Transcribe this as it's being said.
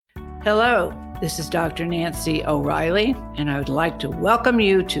Hello, this is Dr. Nancy O'Reilly, and I would like to welcome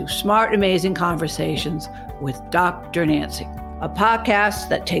you to Smart Amazing Conversations with Dr. Nancy, a podcast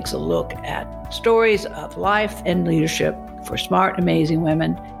that takes a look at stories of life and leadership for smart, amazing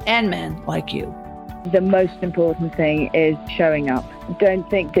women and men like you. The most important thing is showing up. Don't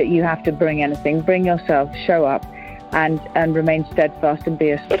think that you have to bring anything. Bring yourself, show up, and remain steadfast and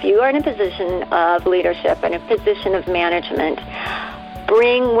be a... If you are in a position of leadership and a position of management,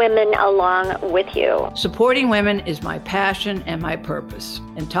 bring women along with you. Supporting women is my passion and my purpose.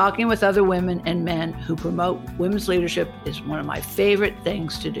 And talking with other women and men who promote women's leadership is one of my favorite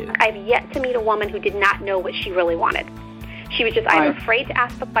things to do. I've yet to meet a woman who did not know what she really wanted. She was just either afraid to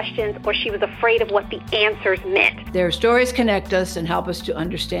ask the questions or she was afraid of what the answers meant. Their stories connect us and help us to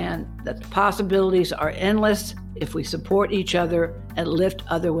understand that the possibilities are endless if we support each other and lift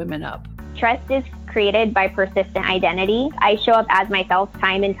other women up. Trust is created by persistent identity. I show up as myself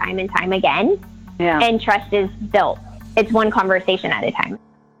time and time and time again, and trust is built. It's one conversation at a time.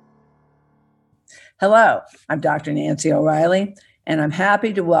 Hello, I'm Dr. Nancy O'Reilly, and I'm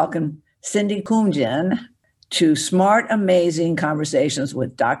happy to welcome Cindy Kumjian to Smart Amazing Conversations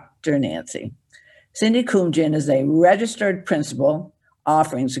with Dr. Nancy. Cindy Kumjian is a registered principal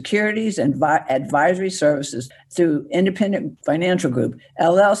offering securities and advisory services through Independent Financial Group,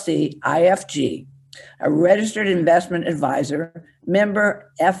 LLC, IFG, a registered investment advisor,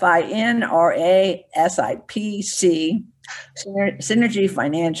 member FINRA, SIPC, Synergy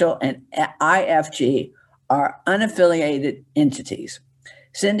Financial, and IFG are unaffiliated entities.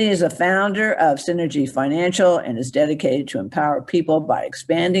 Cindy is a founder of Synergy Financial and is dedicated to empower people by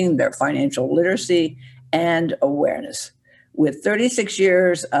expanding their financial literacy and awareness. With 36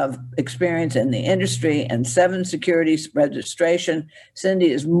 years of experience in the industry and 7 securities registration,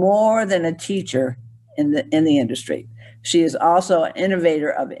 Cindy is more than a teacher in the industry. She is also an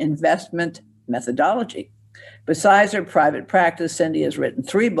innovator of investment methodology. Besides her private practice, Cindy has written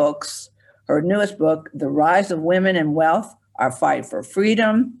 3 books. Her newest book, The Rise of Women and Wealth, Our Fight for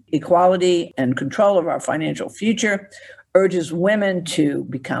Freedom, Equality, and Control of Our Financial Future, urges women to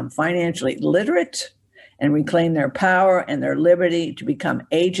become financially literate and reclaim their power and their liberty to become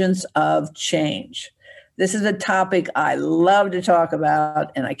agents of change. This is a topic I love to talk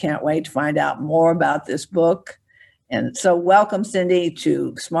about, and I can't wait to find out more about this book. And so welcome, Cindy,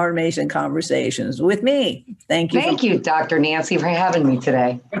 to Smart Amazing Conversations with me. Thank you. Thank you, Dr. Nancy, for having me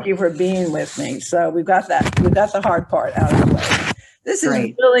today. Thank you for being with me. So we've got the hard part out of the way. This is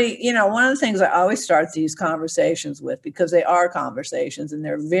really, one of the things I always start these conversations with, because they are conversations and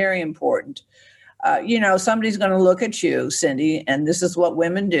they're very important. Somebody's going to look at you, Cindy, and this is what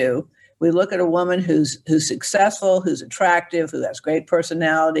women do. We look at a woman who's successful, who's attractive, who has great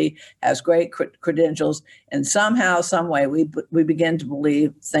personality, has great credentials, and somehow, some way, we begin to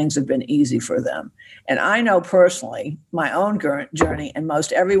believe things have been easy for them. And I know personally, my own journey, and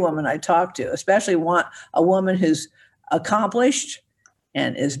most every woman I talk to, especially want a woman who's accomplished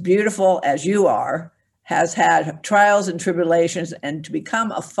and as beautiful as you are, has had trials and tribulations, and to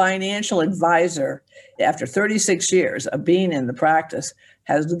become a financial advisor after 36 years of being in the practice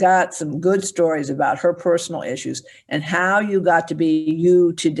has got some good stories about her personal issues and how you got to be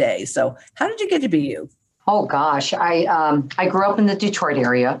you today. So how did you get to be you? Oh, gosh. I grew up in the Detroit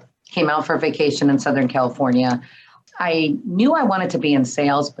area, came out for vacation in Southern California. I knew I wanted to be in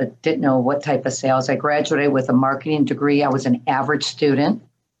sales, but didn't know what type of sales. I graduated with a marketing degree. I was an average student,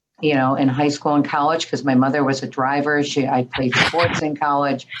 in high school and college, because my mother was a driver. I played sports in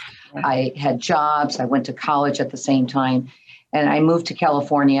college. I had jobs. I went to college at the same time. And I moved to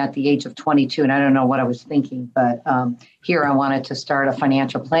California at the age of 22. And I don't know what I was thinking, but here I wanted to start a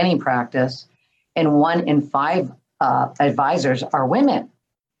financial planning practice. And 1 in 5 advisors are women.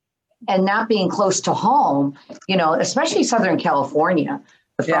 And not being close to home, especially Southern California,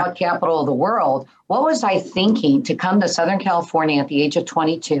 the fraud capital of the world. What was I thinking to come to Southern California at the age of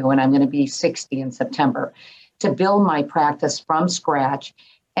 22, and I'm going to be 60 in September, to build my practice from scratch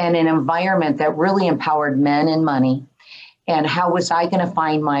and an environment that really empowered men and money? And how was I going to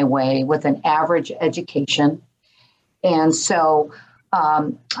find my way with an average education? And so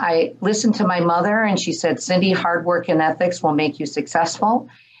I listened to my mother, and she said, Cindy, hard work and ethics will make you successful.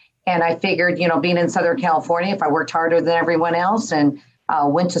 And I figured, being in Southern California, if I worked harder than everyone else and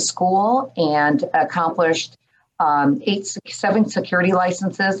went to school and accomplished 7 security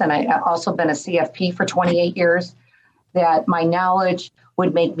licenses, and I also been a CFP for 28 years, that my knowledge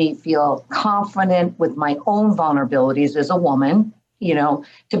would make me feel confident with my own vulnerabilities as a woman,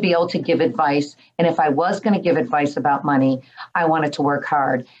 to be able to give advice. And if I was going to give advice about money, I wanted to work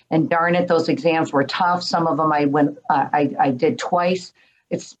hard. And darn it, those exams were tough. Some of them I did twice.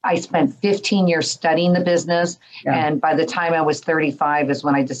 I spent 15 years studying the business. Yeah. And by the time I was 35 is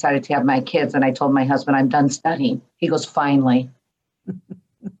when I decided to have my kids. And I told my husband, I'm done studying. He goes, finally.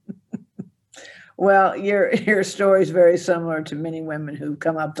 Well, your story is very similar to many women who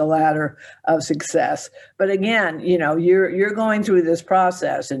come up the ladder of success. But again, you're going through this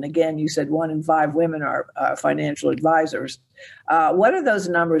process. And again, you said 1 in 5 women are financial advisors. What are those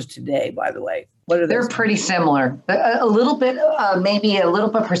numbers today, by the way? They're pretty similar. A little bit, maybe a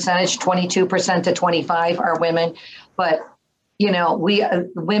little bit percentage, 22% to 25% are women. But,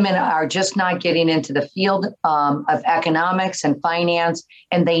 women are just not getting into the field of economics and finance,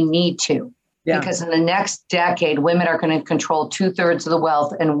 and they need to. Yeah. Because in the next decade, women are going to control 2/3 of the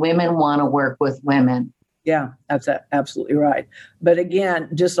wealth, and women want to work with women. Yeah, that's absolutely right. But again,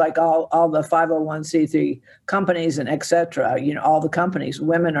 just like all the 501c3 companies and et cetera, all the companies,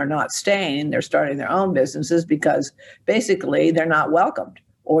 women are not staying. They're starting their own businesses because basically they're not welcomed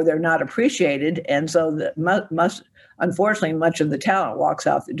or they're not appreciated. And so unfortunately, much of the talent walks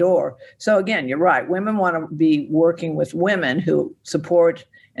out the door. So again, you're right. Women want to be working with women who support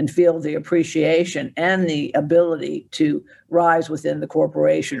and feel the appreciation and the ability to rise within the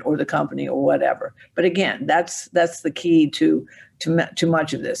corporation or the company or whatever. But again, that's the key to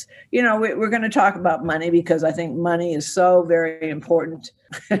much of this. We're going to talk about money because I think money is so very important.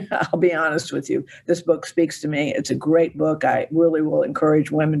 I'll be honest with you. This book speaks to me. It's a great book. I really will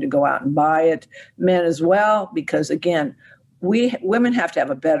encourage women to go out and buy it, men as well, because again, women have to have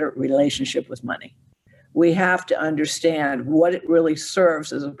a better relationship with money. We have to understand what it really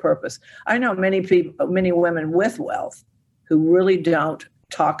serves as a purpose. I know many women with wealth who really don't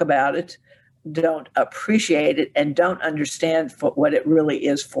talk about it, don't appreciate it, and don't understand what it really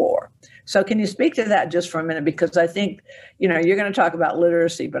is for. So can you speak to that just for a minute? Because I think, you're going to talk about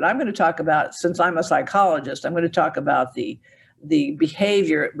literacy, but I'm going to talk about, since I'm a psychologist, I'm going to talk about the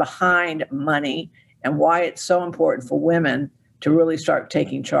behavior behind money and why it's so important for women to really start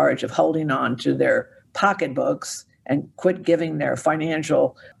taking charge of holding on to their pocketbooks and quit giving their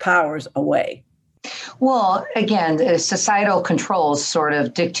financial powers away. Well, again, the societal controls sort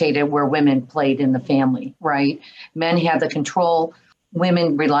of dictated where women played in the family, right? Men had the control.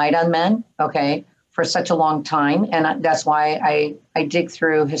 Women relied on men, for such a long time. And that's why I dig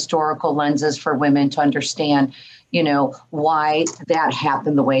through historical lenses for women to understand, why that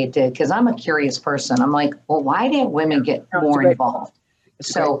happened the way it did. Because I'm a curious person. I'm like, well, why didn't women get more involved?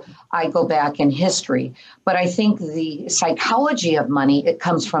 So I go back in history, but I think the psychology of money, it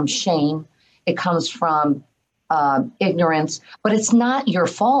comes from shame. It comes from ignorance, but it's not your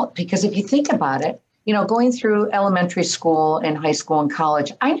fault because if you think about it, going through elementary school and high school and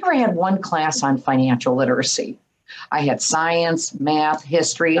college, I never had one class on financial literacy. I had science, math,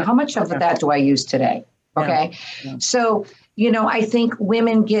 history. How much of that do I use today? Okay. Yeah. So, I think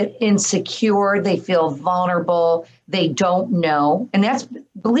women get insecure. They feel vulnerable. They don't know. And that's,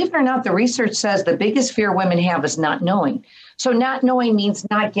 believe it or not, the research says the biggest fear women have is not knowing. So not knowing means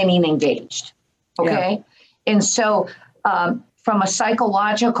not getting engaged. Okay. Yeah. And so from a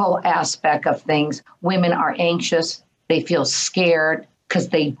psychological aspect of things, women are anxious. They feel scared because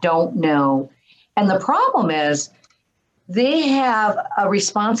they don't know. And the problem is, they have a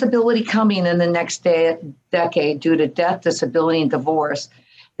responsibility coming in the next decade due to death, disability, and divorce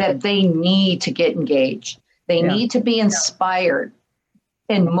that they need to get engaged. They need to be inspired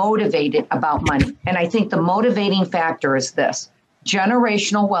and motivated about money. And I think the motivating factor is this: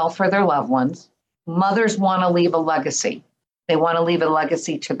 generational wealth for their loved ones. Mothers want to leave a legacy. They want to leave a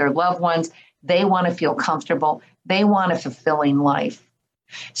legacy to their loved ones. They want to feel comfortable. They want a fulfilling life.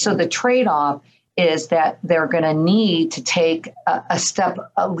 So the trade-off is that they're going to need to take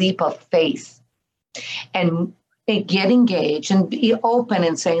a leap of faith and get engaged and be open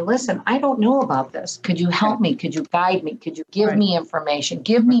and say, listen, I don't know about this. Could you help me? Could you guide me? Could you give me information?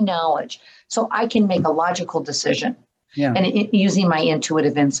 Give me knowledge so I can make a logical decision and using my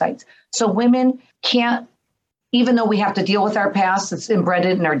intuitive insights. So women can't, even though we have to deal with our past, it's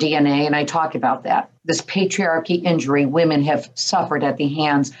embedded in our DNA. And I talk about that. This patriarchy injury women have suffered at the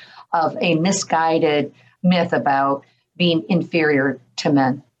hands of a misguided myth about being inferior to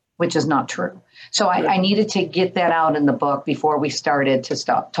men, which is not true. So I needed to get that out in the book before we started to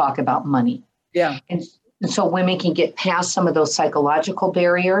talk about money. Yeah. And so women can get past some of those psychological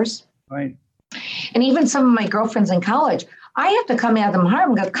barriers. Right. And even some of my girlfriends in college, I have to come at them hard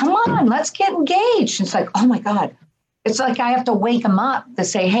and go, come on, let's get engaged. It's like, oh my God. It's like I have to wake them up to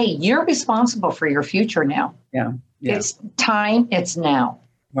say, hey, you're responsible for your future now. Yeah. It's time. It's now.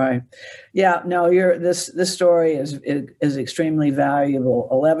 Right. Yeah. No. This story is extremely valuable.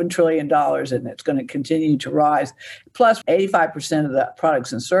 $11 trillion, and it's going to continue to rise. Plus, 85% of the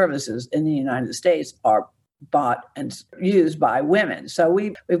products and services in the United States are bought and used by women. So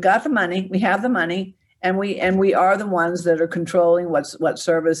we've got the money. We have the money, and we are the ones that are controlling what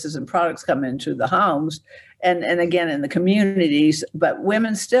services and products come into the homes, and again in the communities. But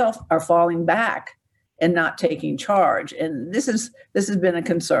women still are falling back and not taking charge. And this has been a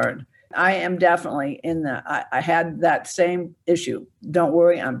concern. I am definitely I had that same issue. Don't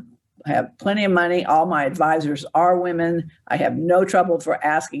worry, I have plenty of money. All my advisors are women. I have no trouble for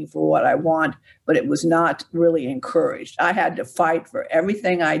asking for what I want, but it was not really encouraged. I had to fight for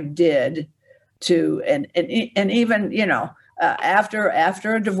everything I did and even, after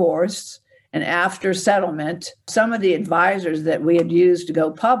a divorce and after settlement, some of the advisors that we had used to go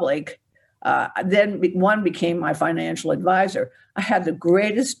public, then one became my financial advisor. I had the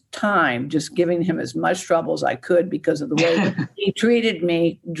greatest time just giving him as much trouble as I could because of the way he treated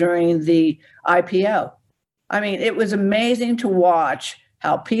me during the IPO. I mean, it was amazing to watch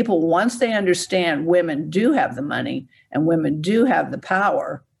how people, once they understand women do have the money and women do have the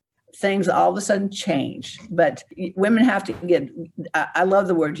power, things all of a sudden change. But women have to I love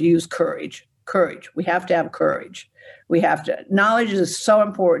the word, use courage. Courage. We have to have courage. Knowledge is so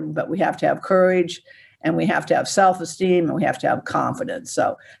important, but we have to have courage, and we have to have self-esteem, and we have to have confidence.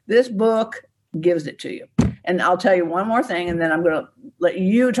 So this book gives it to you. And I'll tell you one more thing, and then I'm going to let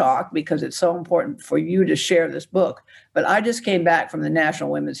you talk because it's so important for you to share this book. But I just came back from the National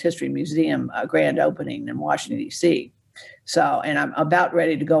Women's History Museum grand opening in Washington, D.C. And I'm about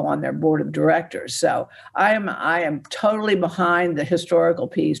ready to go on their board of directors. So I am totally behind the historical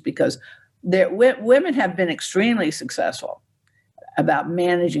piece because women have been extremely successful about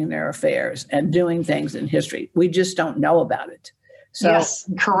managing their affairs and doing things in history. We just don't know about it. So yes,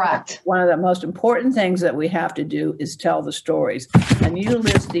 correct. One of the most important things that we have to do is tell the stories. And you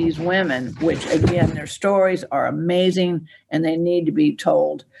list these women, which again, their stories are amazing and they need to be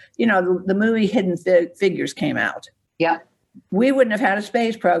told. The movie Hidden Figures came out. Yep. We wouldn't have had a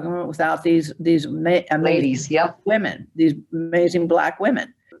space program without these amazing ladies, yep, women, these amazing Black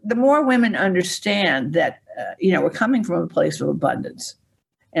women. The more women understand that, we're coming from a place of abundance,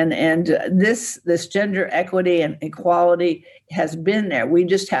 and this gender equity and equality has been there. We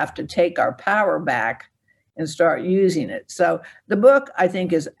just have to take our power back and start using it. So the book, I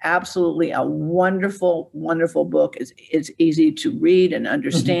think, is absolutely a wonderful, wonderful book. It's easy to read and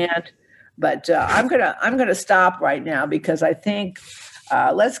understand. Mm-hmm. But I'm gonna stop right now because I think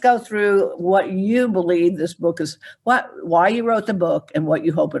let's go through what you believe this book is, why you wrote the book, and what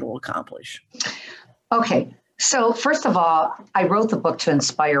you hope it will accomplish. Okay. So first of all, I wrote the book to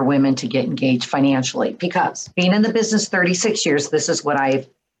inspire women to get engaged financially because being in the business 36 years, this is what I've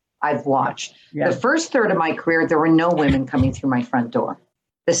watched. Yeah. The first third of my career, there were no women coming through my front door.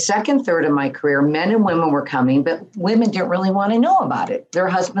 The second third of my career, men and women were coming, but women didn't really want to know about it. Their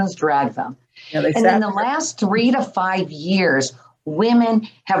husbands dragged them. Yeah, and then the last 3 to 5 years, women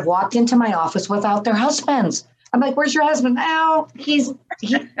have walked into my office without their husbands. I'm like, where's your husband? Oh,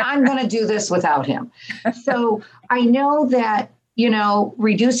 I'm going to do this without him. So I know that,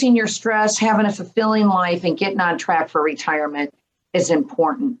 reducing your stress, having a fulfilling life, and getting on track for retirement is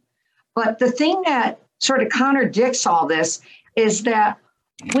important. But the thing that sort of contradicts all this is that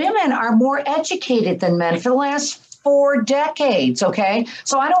women are more educated than men for the last 4 decades, okay?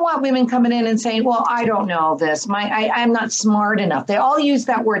 So I don't want women coming in and saying, well, I don't know this. I'm not smart enough. They all use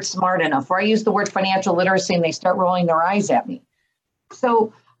that word smart enough, or I use the word financial literacy and they start rolling their eyes at me.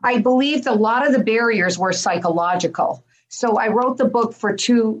 So I believed a lot of the barriers were psychological. So I wrote the book for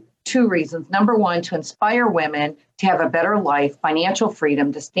two reasons. Number one, to inspire women to have a better life, financial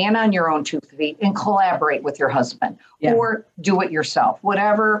freedom, to stand on your own 2 feet and collaborate with your husband or do it yourself,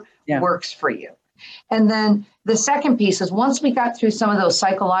 whatever works for you. And then the second piece is once we got through some of those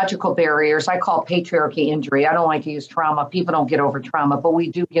psychological barriers, I call patriarchy injury. I don't like to use trauma. People don't get over trauma, but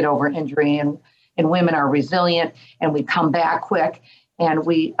we do get over injury, and women are resilient and we come back quick and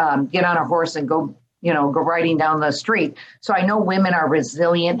we get on a horse and go riding down the street. So I know women are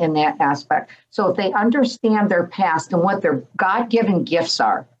resilient in that aspect. So if they understand their past and what their God-given gifts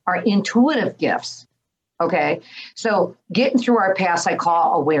are intuitive gifts. Okay. So getting through our past, I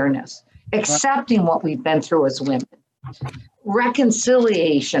call awareness. Accepting what we've been through as women.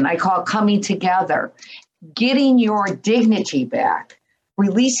 Reconciliation, I call coming together. Getting your dignity back.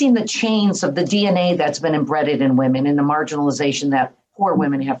 Releasing the chains of the DNA that's been embedded in women and the marginalization that poor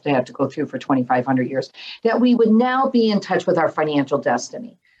women have to go through for 2,500 years. That we would now be in touch with our financial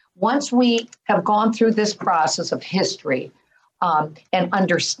destiny. Once we have gone through this process of history, and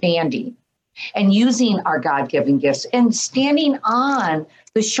understanding, and using our God-given gifts and standing on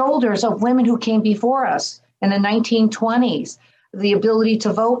the shoulders of women who came before us in the 1920s, the ability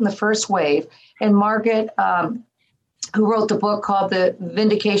to vote in the first wave. And Margaret, who wrote the book called The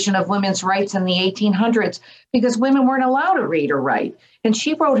Vindication of Women's Rights in the 1800s, because women weren't allowed to read or write. And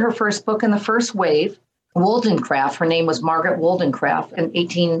she wrote her first book in the first wave, Wollstonecraft. Her name was Margaret Wollstonecraft in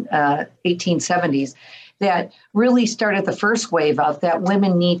 1870s. That really started the first wave of that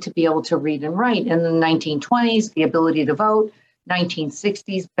women need to be able to read and write. In the 1920s, the ability to vote.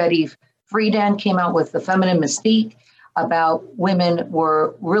 1960s, Betty Friedan came out with The Feminine Mystique about women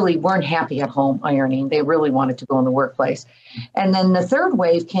weren't happy at home ironing. They really wanted to go in the workplace. And then the third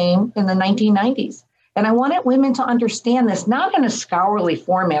wave came in the 1990s. And I wanted women to understand this, not in a scholarly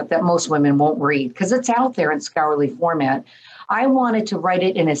format that most women won't read, because it's out there in scholarly format. I wanted to write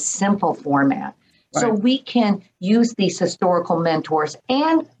it in a simple format. Right. So we can use these historical mentors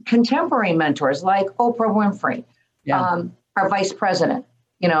and contemporary mentors like Oprah Winfrey, our vice president,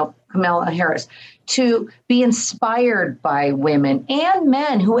 Kamala Harris, to be inspired by women and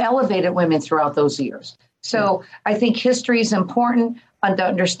men who elevated women throughout those years. So I think history is important, the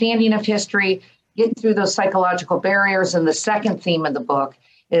understanding of history, getting through those psychological barriers. And the second theme of the book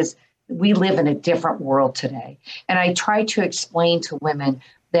is we live in a different world today. And I try to explain to women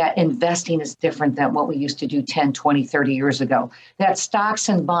that investing is different than what we used to do 10, 20, 30 years ago, that stocks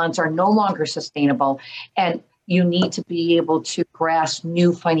and bonds are no longer sustainable. And you need to be able to grasp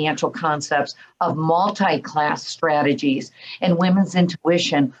new financial concepts of multi-class strategies. And women's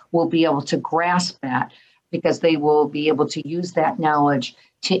intuition will be able to grasp that because they will be able to use that knowledge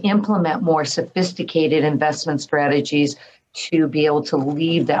to implement more sophisticated investment strategies to be able to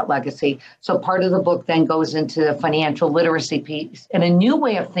leave that legacy. So part of the book then goes into the financial literacy piece and a new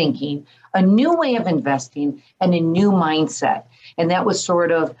way of thinking, a new way of investing, and a new mindset. And that was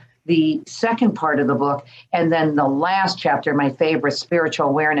sort of the second part of the book. And then the last chapter, my favorite, spiritual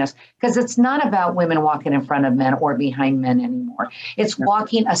awareness, because it's not about women walking in front of men or behind men anymore. It's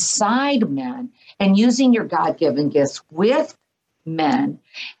walking aside men and using your God-given gifts with men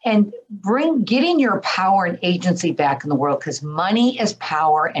and getting your power and agency back in the world, because money is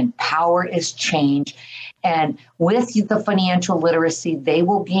power and power is change. And with the financial literacy they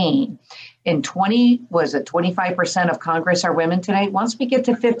will gain, in 25% of Congress are women today. Once we get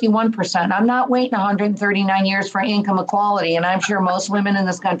to 51%, I'm not waiting 139 years for income equality. And I'm sure most women in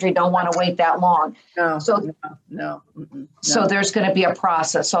this country don't want to wait that long. No. So there's going to be a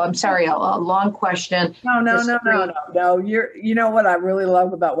process. So I'm sorry, a long question. No. You know what I really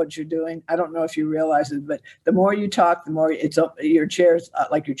love about what you're doing? I don't know if you realize it, but the more you talk, the more your chair's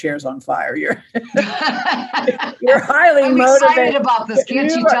like your chair's on fire. You're highly I'm motivated. Excited about this. Can't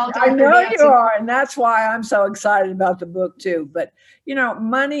you tell, Dr. I know Nancy? You are, and that's why I'm so excited about the book too. But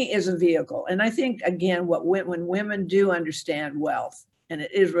money is a vehicle, and I think again, when women do understand wealth, and it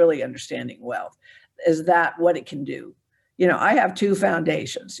is really understanding wealth, is that what it can do. I have two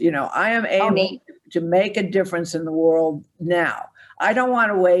foundations. I am able to make a difference in the world now. I don't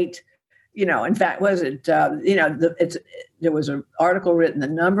want to wait. In fact, there was an article written, the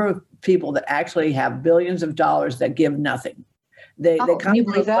number of people that actually have billions of dollars that give nothing. They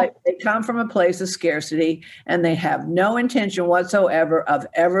come from a place of scarcity, and they have no intention whatsoever of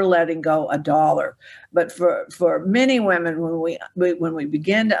ever letting go a dollar. But for many women, when we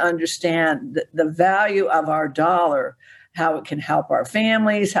begin to understand the value of our dollar, how it can help our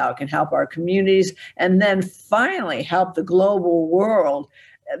families, how it can help our communities, and then finally help the global world,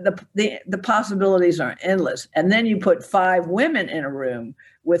 the possibilities are endless. And then you put 5 women in a room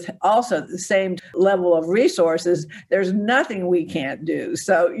with also the same level of resources, there's nothing we can't do.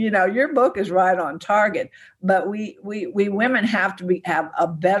 So, your book is right on target, but we women have to have a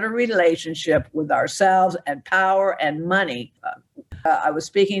better relationship with ourselves and power and money. I was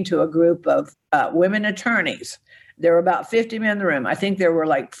speaking to a group of women attorneys. There were about 50 men in the room. I think there were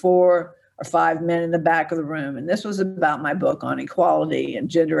like 4 or 5 men in the back of the room. And this was about my book on equality and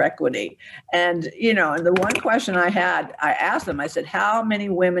gender equity. And, and the one question I asked them, I said, how many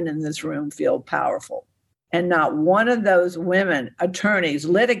women in this room feel powerful? And not one of those women, attorneys,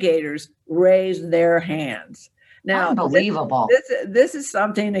 litigators, raised their hands. Now, unbelievable. This is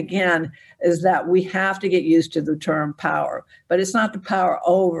something, again, is that we have to get used to the term power, but it's not the power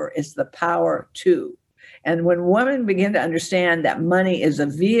over, it's the power to. And when women begin to understand that money is a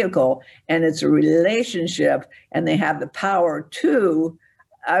vehicle and it's a relationship and they have the power to,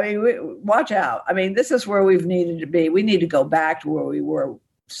 watch out. This is where we've needed to be. We need to go back to where we were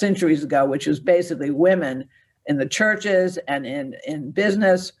centuries ago, which was basically women in the churches and in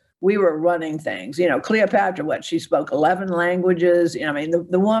business we were running things. Cleopatra, she spoke 11 languages.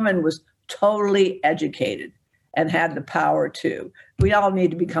 The woman was totally educated and had the power too. We all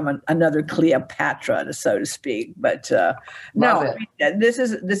need to become another Cleopatra, so to speak. But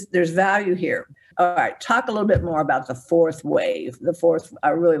there's value here. All right, talk a little bit more about the fourth wave. I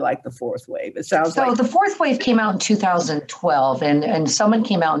really like the fourth wave. It sounds so the fourth wave came out in 2012, and someone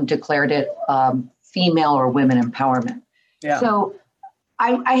came out and declared it female or women empowerment. Yeah. So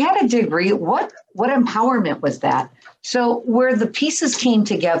I had a degree. What empowerment was that? So where the pieces came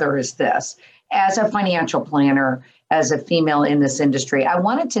together is this. As a financial planner, as a female in this industry, I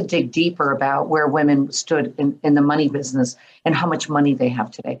wanted to dig deeper about where women stood in the money business and how much money they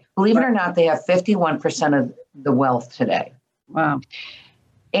have today. Believe it or not, they have 51% of the wealth today. Wow.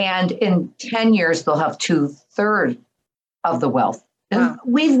 And in 10 years, they'll have 2/3 of the wealth. Wow.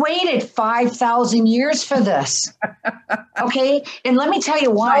 We've waited 5,000 years for this. Okay. And let me tell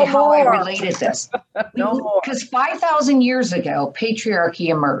you how I related this. Because 5,000 years ago, patriarchy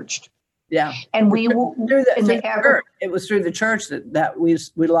emerged. Yeah. And it was through the church that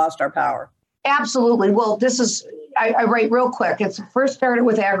we lost our power. Absolutely. Well, I write real quick. It first started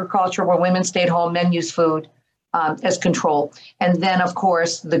with agriculture, where women stayed home, men used food as control. And then, of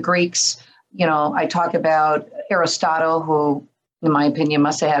course, the Greeks, I talk about Aristotle, who, in my opinion,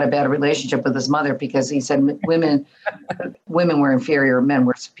 must have had a bad relationship with his mother, because he said women were inferior, men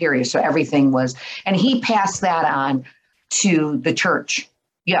were superior. So everything was, and he passed that on to the church.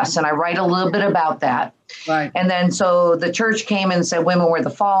 Yes, and I write a little bit about that. Right. And then so the church came and said women were the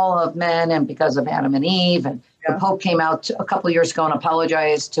fall of men, and because of Adam and Eve. And the Pope came out a couple of years ago and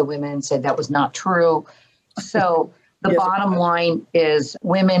apologized to women and said that was not true. So the bottom line is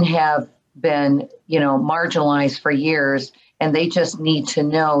women have been, marginalized for years, and they just need to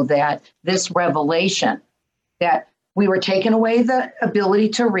know that this revelation, that we were taking away the ability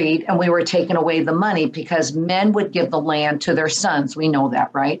to read, and we were taking away the money, because men would give the land to their sons. We know that,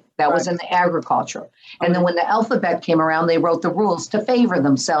 right? That was in the agriculture. And then when the alphabet came around, they wrote the rules to favor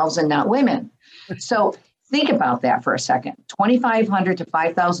themselves and not women. So think about that for a second. 2,500 to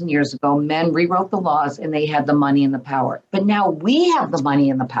 5,000 years ago, men rewrote the laws, and they had the money and the power. But now we have the money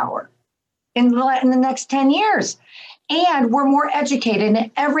and the power in the next 10 years. And we're more educated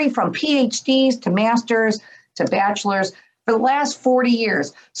in from PhDs to masters to bachelor's for the last 40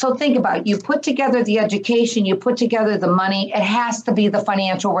 years. So think about it. You put together the education, you put together the money. It has to be the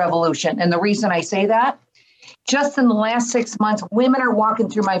financial revolution. And the reason I say that, just in the last 6 months, women are walking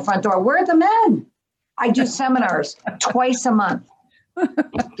through my front door. Where are the men? I do seminars twice a month.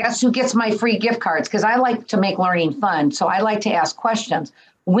 Guess who gets my free gift cards? Because I like to make learning fun. So I like to ask questions.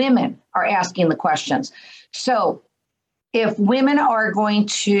 Women are asking the questions. So if women are going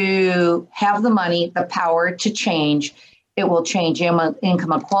to have the money, the power to change, it will change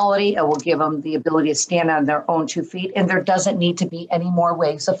income equality. It will give them the ability to stand on their own 2 feet. And there doesn't need to be any more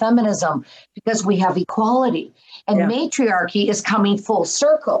waves of feminism, because we have equality. And matriarchy is coming full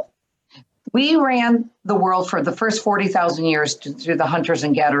circle. We ran the world for the first 40,000 years through the hunters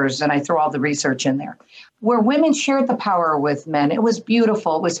and gatherers, and I throw all the research in there, where women shared the power with men. It was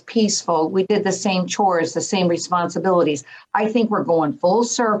beautiful. It was peaceful. We did the same chores, the same responsibilities. I think we're going full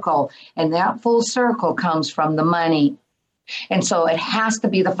circle, and that full circle comes from the money. And so it has to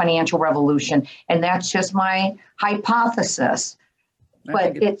be the financial revolution, and that's just my hypothesis.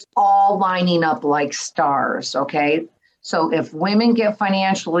 But it's all lining up like stars, okay? So if women get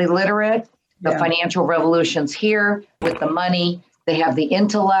financially literate, the financial revolution's here with the money. They have the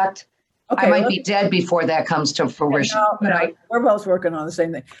intellect. Okay, I might be dead before that comes to fruition. We're both working on the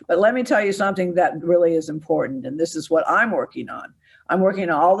same thing. But let me tell you something that really is important, and this is what I'm working on. I'm working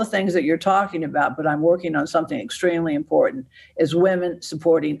on all the things that you're talking about, but I'm working on something extremely important, is women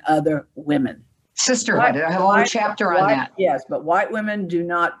supporting other women. Sisterhood. I have a whole chapter on that. Yes, but white women do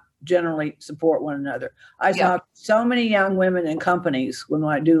not generally support one another. I saw so many young women in companies when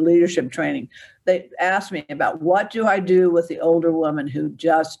I do leadership training. They ask me about, what do I do with the older woman who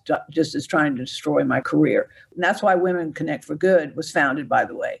just is trying to destroy my career? And that's why Women Connect for Good was founded, by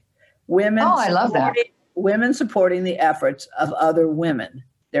the way. I love that. Women supporting the efforts of other women,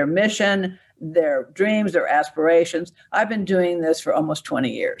 their mission, their dreams, their aspirations. I've been doing this for almost 20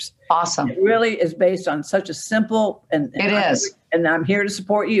 years. Awesome. It really is based on such a simple, and I'm here to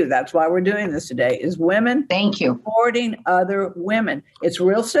support you. That's why we're doing this today, is women. Thank you. Supporting other women. It's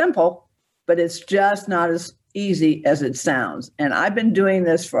real simple, but it's just not as easy as it sounds. And I've been doing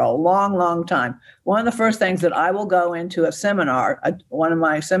this for a long, long time. One of the first things that I will go into a seminar, one of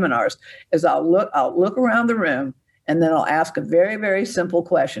my seminars, is I'll look around the room, and then I'll ask a very, very simple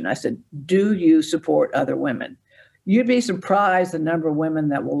question. I said, do you support other women? you'd be surprised the number of women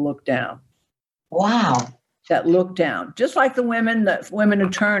that will look down. Wow. That look down. Just like the women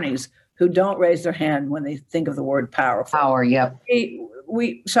attorneys who don't raise their hand when they think of the word powerful. Power, yep.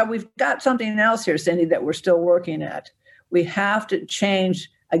 So we've got something else here, Cindy, that we're still working at. We have to change.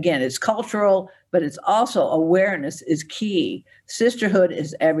 Again, it's cultural, but it's also awareness is key. Sisterhood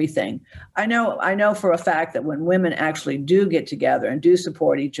is everything. I know for a fact that when women actually do get together and do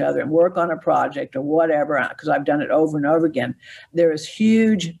support each other and work on a project or whatever, because I've done it over and over again, there is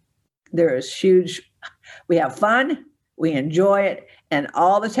huge. We have fun, we enjoy it, and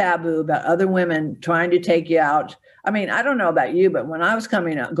all the taboo about other women trying to take you out. I mean, I don't know about you, but when I was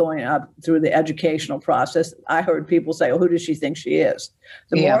going up through the educational process, I heard people say, "Oh, who does she think she is?"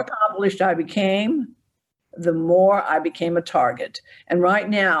 The more accomplished I became, the more I became a target. And right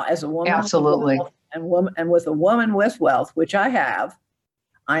now, as a woman, absolutely, and with a woman with wealth, which I have,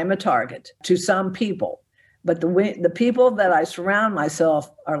 I am a target to some people. But the people that I surround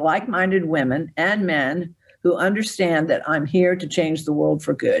myself are like-minded women and men who understand that I'm here to change the world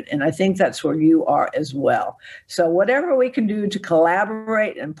for good. And I think that's where you are as well. So whatever we can do to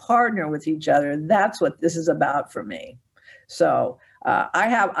collaborate and partner with each other, that's what this is about for me. So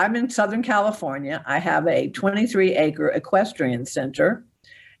I'm in Southern California. I have a 23-acre equestrian center.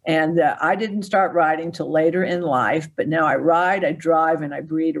 And I didn't start riding till later in life, but now I ride, I drive, and I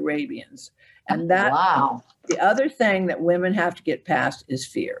breed Arabians. And that, wow. The other thing that women have to get past is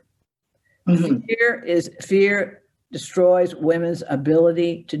fear. Mm-hmm. Fear destroys women's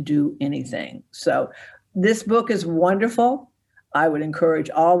ability to do anything. So this book is wonderful. I would encourage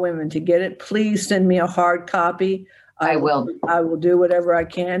all women to get it. Please send me a hard copy. I will do whatever I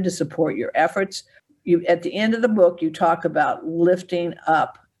can to support your efforts. At the end of the book, you talk about lifting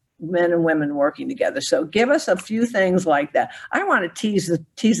up men and women working together. So give us a few things like that. I want to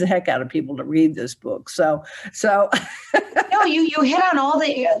tease the heck out of people to read this book. So no, you hit on all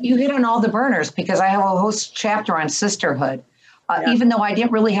the burners, because I have a whole chapter on sisterhood. Even though I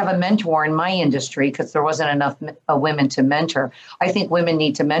didn't really have a mentor in my industry because there wasn't enough women to mentor, I think women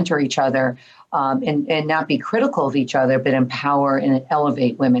need to mentor each other and not be critical of each other, but empower and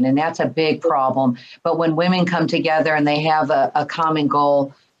elevate women. And that's a big problem. But when women come together and they have a common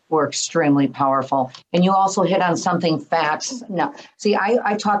goal, we're extremely powerful. And you also hit on something, facts. No, see,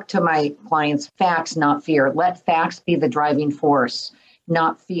 I talk to my clients, facts, not fear. Let facts be the driving force,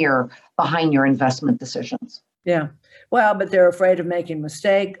 not fear, behind your investment decisions. Yeah. Well, but they're afraid of making a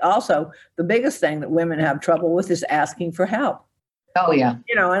mistake. Also, the biggest thing that women have trouble with is asking for help. Oh, yeah.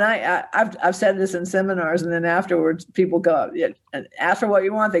 And I've said this in seminars, and then afterwards people go and ask for what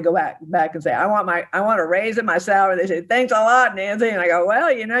you want. They go back and say, I want a raise in my salary. They say, thanks a lot, Nancy. And I go, well,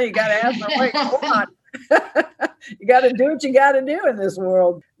 you got to ask my way. Come on. You got to do what you got to do in this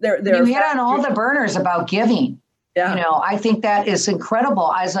world. You hit on all the burners about giving. Yeah. I think that is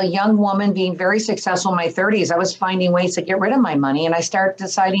incredible. As a young woman being very successful in my 30s, I was finding ways to get rid of my money, and I started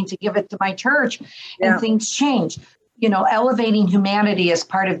deciding to give it to my church, and things change. Elevating humanity is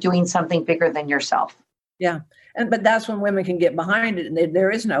part of doing something bigger than yourself. Yeah. But that's when women can get behind it. And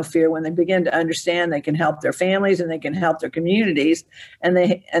there is no fear when they begin to understand they can help their families and they can help their communities and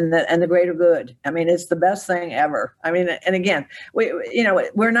the greater good. I mean, it's the best thing ever. I mean, and again,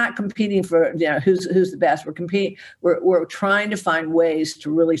 we're not competing for, who's the best. We're trying to find ways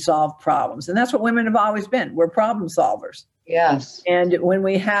to really solve problems. And that's what women have always been. We're problem solvers. Yes. And when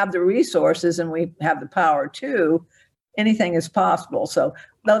we have the resources and we have the power too, anything is possible. So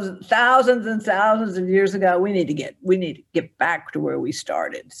those thousands and thousands of years ago, we need to get back to where we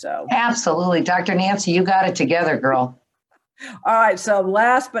started. So absolutely. Dr. Nancy, you got it together, girl. All right. So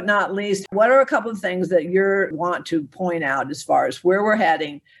last but not least, what are a couple of things that you want to point out as far as where we're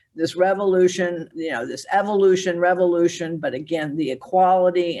heading, this revolution, this revolution, but again, the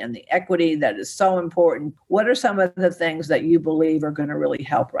equality and the equity that is so important. What are some of the things that you believe are going to really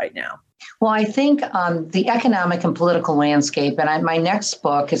help right now? Well, I think the economic and political landscape, and my next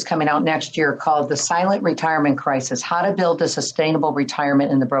book is coming out next year called The Silent Retirement Crisis, How to Build a Sustainable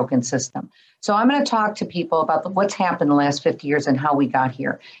Retirement in the Broken System. So I'm going to talk to people about what's happened in the last 50 years and how we got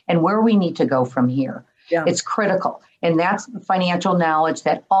here and where we need to go from here. Yeah. It's critical. And that's the financial knowledge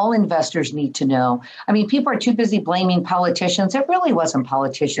that all investors need to know. I mean, people are too busy blaming politicians. It really wasn't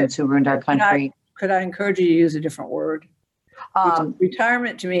politicians who ruined our country. Could I encourage you to use a different word?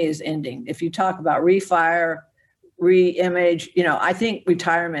 Retirement to me is ending. If you talk about refire, re-image, I think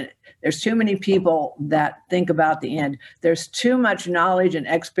retirement, there's too many people that think about the end. There's too much knowledge and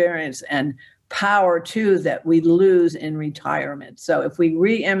experience and power too that we lose in retirement. So if we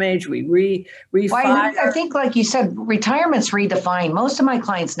re-image, we refine. Well, I think, like you said, retirement's redefined. Most of my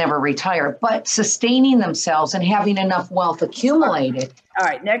clients never retire, but sustaining themselves and having enough wealth accumulated. All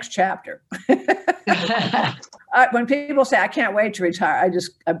right, next chapter. When people say, I can't wait to retire,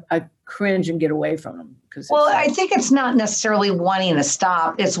 I cringe and get away from them. Well, I think it's not necessarily wanting to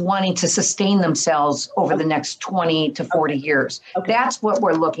stop. It's wanting to sustain themselves over the next 20 to 40 years. Okay. That's what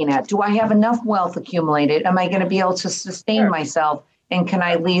we're looking at. Do I have enough wealth accumulated? Am I going to be able to sustain myself? And can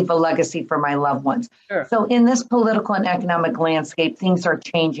I leave a legacy for my loved ones? Sure. So in this political and economic landscape, things are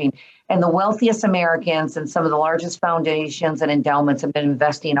changing. And the wealthiest Americans and some of the largest foundations and endowments have been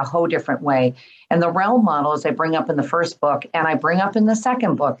investing in a whole different way. And the realm model, as I bring up in the first book and I bring up in the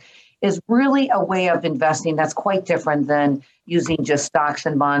second book, is really a way of investing that's quite different than using just stocks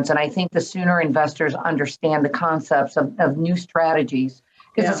and bonds. And I think the sooner investors understand the concepts of new strategies,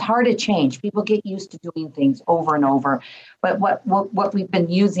 because it's hard to change. People get used to doing things over and over. But what we've been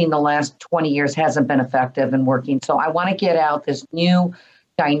using the last 20 years hasn't been effective and working. So I want to get out this new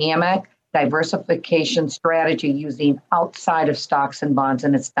dynamic diversification strategy using outside of stocks and bonds,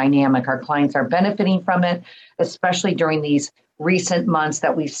 and it's dynamic. Our clients are benefiting from it, especially during these recent months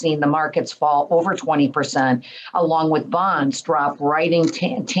that we've seen the markets fall over 20%, along with bonds drop right in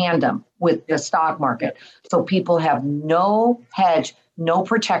tandem with the stock market. So people have no hedge, no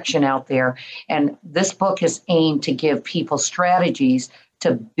protection out there. And this book is aimed to give people strategies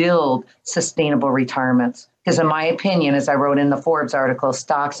to build sustainable retirements. Because in my opinion, as I wrote in the Forbes article,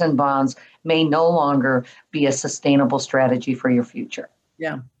 stocks and bonds may no longer be a sustainable strategy for your future.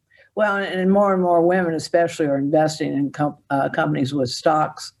 Yeah. Well, and more women especially are investing in companies with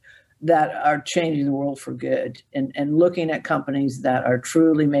stocks that are changing the world for good and looking at companies that are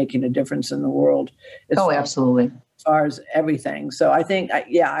truly making a difference in the world. Absolutely. As far as everything. So I think,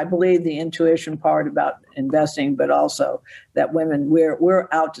 I believe the intuition part about investing, but also that women, we're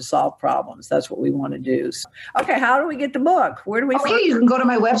out to solve problems. That's what we want to do. So, okay, how do we get the book? Where do we? Okay, you can go to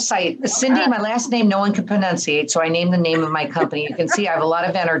my website. Cindy, my last name no one can pronunciate, so I named the name of my company. You can see I have a lot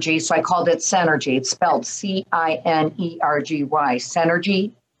of energy, so I called it Cenergy. It's spelled Cinergy,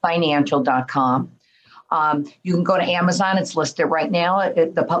 Cenergyfinancial.com. You can go to Amazon. It's listed right now.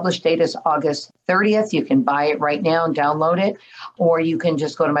 The published date is August 30th. You can buy it right now and download it, or you can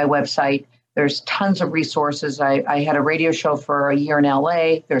just go to my website. There's tons of resources. I had a radio show for a year in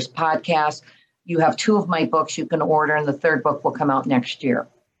LA. There's podcasts. You have 2 of my books you can order, and the 3rd book will come out next year.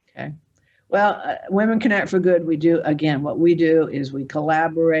 Okay. Well, Women Connect for Good, what we do is we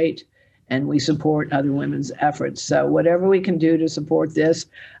collaborate and we support other women's efforts. So whatever we can do to support this,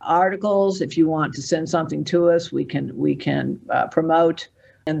 articles, if you want to send something to us, we can promote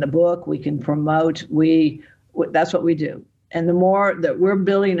in the book, we can promote, that's what we do. And the more that we're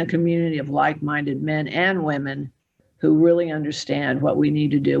building a community of like-minded men and women who really understand what we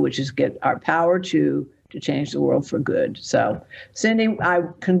need to do, which is get our power to change the world for good. So Cindy, I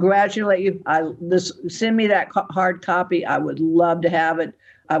congratulate you. Send me that hard copy. I would love to have it.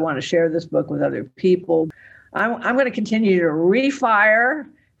 I want to share this book with other people. I'm going to continue to refire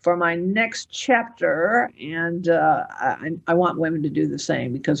for my next chapter, and I want women to do the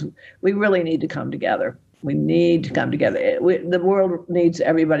same because we really need to come together. We need to come together. The world needs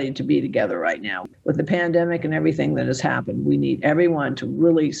everybody to be together right now. With the pandemic and everything that has happened, we need everyone to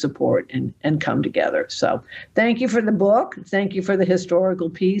really support and come together. So thank you for the book. Thank you for the historical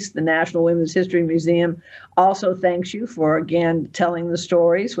piece. The National Women's History Museum also thanks you for, again, telling the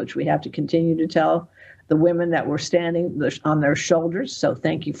stories, which we have to continue to tell the women that were standing on their shoulders. So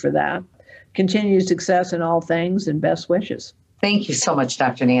thank you for that. Continued success in all things and best wishes. Thank you so much,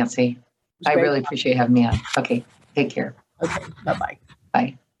 Dr. Nancy. I really appreciate having me on. Okay, take care. Okay, bye-bye.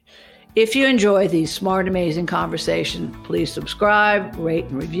 Bye. If you enjoy these smart, amazing conversations, please subscribe, rate,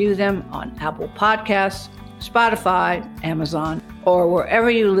 and review them on Apple Podcasts, Spotify, Amazon, or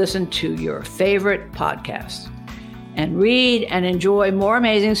wherever you listen to your favorite podcasts. And read and enjoy more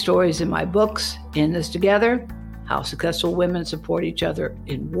amazing stories in my books, In This Together, How Successful Women Support Each Other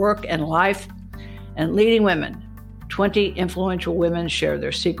in Work and Life, and Leading Women. 20 influential women share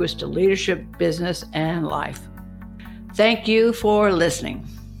their secrets to leadership, business, and life. Thank you for listening.